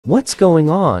What's going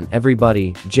on,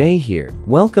 everybody? Jay here.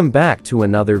 Welcome back to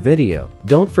another video.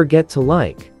 Don't forget to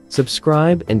like,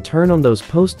 subscribe, and turn on those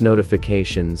post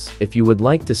notifications if you would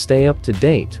like to stay up to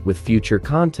date with future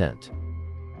content.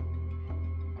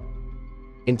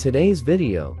 In today's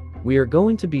video, we are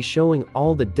going to be showing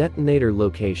all the detonator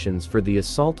locations for the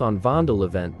Assault on Vondel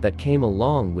event that came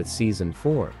along with Season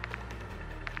 4.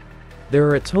 There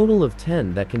are a total of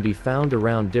 10 that can be found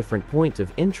around different points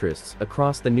of interest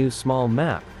across the new small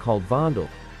map called Vondel.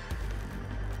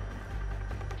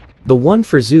 The one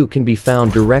for Zoo can be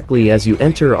found directly as you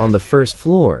enter on the first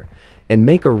floor, and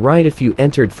make a right if you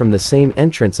entered from the same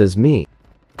entrance as me.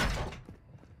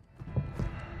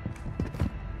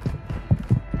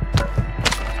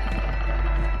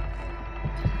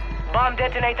 Bomb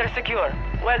detonator secure.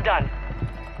 Well done.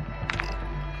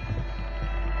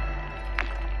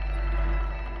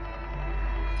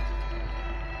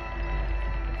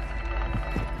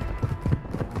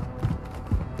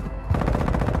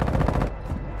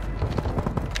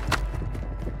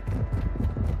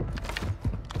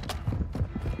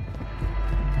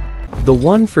 The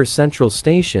one for Central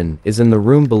Station is in the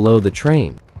room below the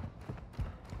train.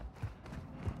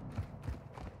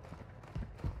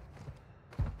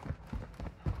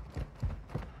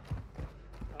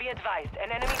 Be advised,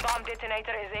 an enemy bomb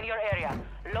detonator is in your area.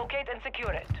 Locate and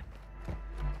secure it.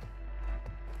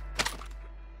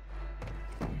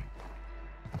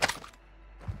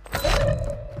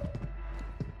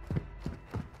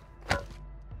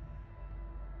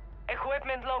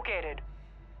 Equipment located.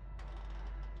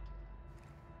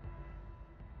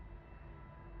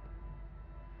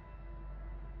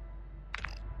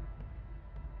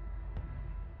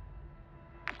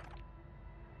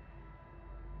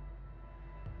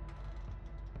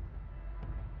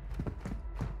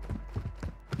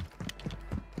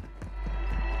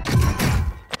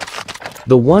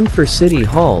 The one for City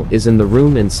Hall is in the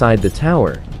room inside the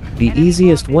tower. The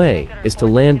easiest way is to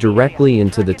land directly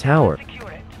into the tower.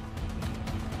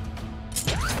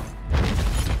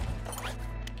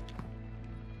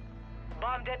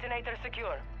 Bomb detonator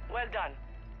secure. Well done.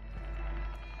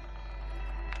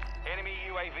 Enemy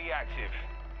UAV active.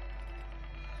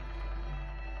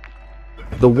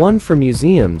 The one for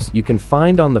museums you can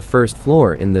find on the first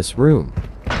floor in this room.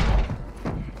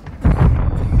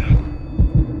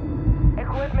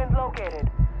 Equipment located.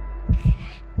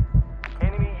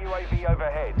 Enemy UAV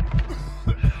overhead.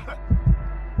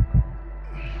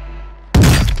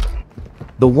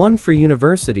 The one for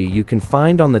university you can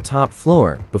find on the top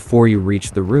floor before you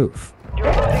reach the roof. You're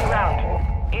losing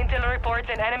ground. Intel reports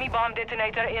an enemy bomb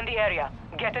detonator in the area.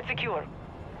 Get it secure.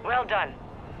 Well done.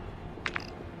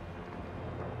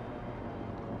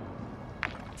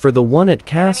 For the one at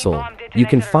Castle, you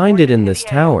can find it in this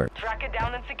tower. Track it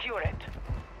down and secure it.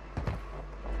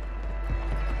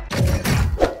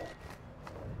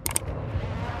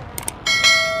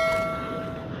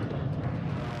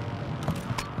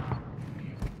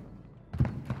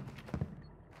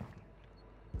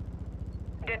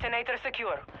 Detonator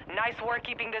secure. Nice work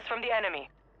keeping this from the enemy.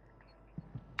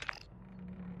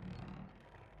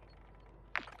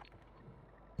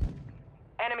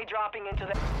 Enemy dropping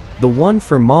into The one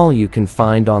for mall you can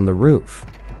find on the roof.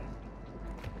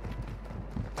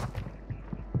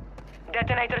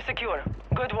 Detonator secure.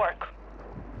 Good work.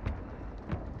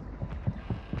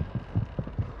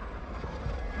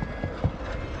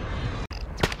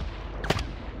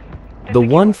 The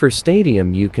one for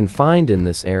stadium you can find in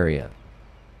this area.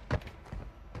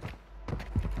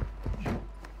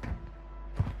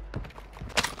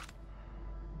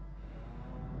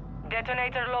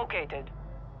 Detonator located.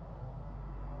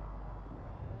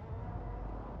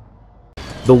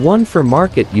 The one for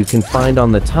market you can find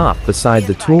on the top beside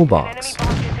the toolbox. An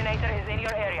enemy bomb detonator is in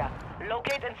your area.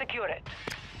 Locate and secure it.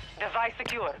 Device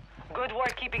secure. Good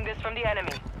work keeping this from the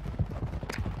enemy.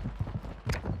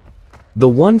 The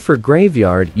one for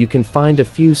graveyard you can find a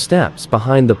few steps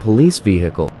behind the police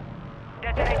vehicle.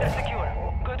 Detonator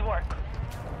secure. Good work.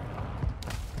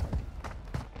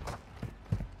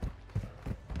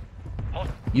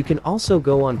 You can also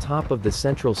go on top of the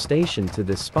central station to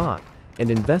this spot and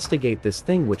investigate this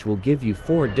thing, which will give you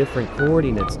 4 different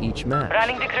coordinates each match.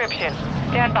 Running decryption.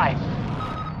 Stand by.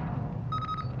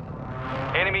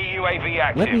 Enemy UAV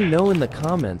active. Let me know in the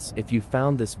comments if you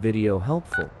found this video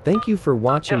helpful. Thank you for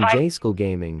watching J-School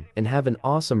Gaming, and have an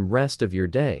awesome rest of your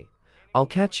day. I'll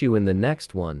catch you in the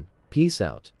next one. Peace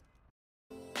out.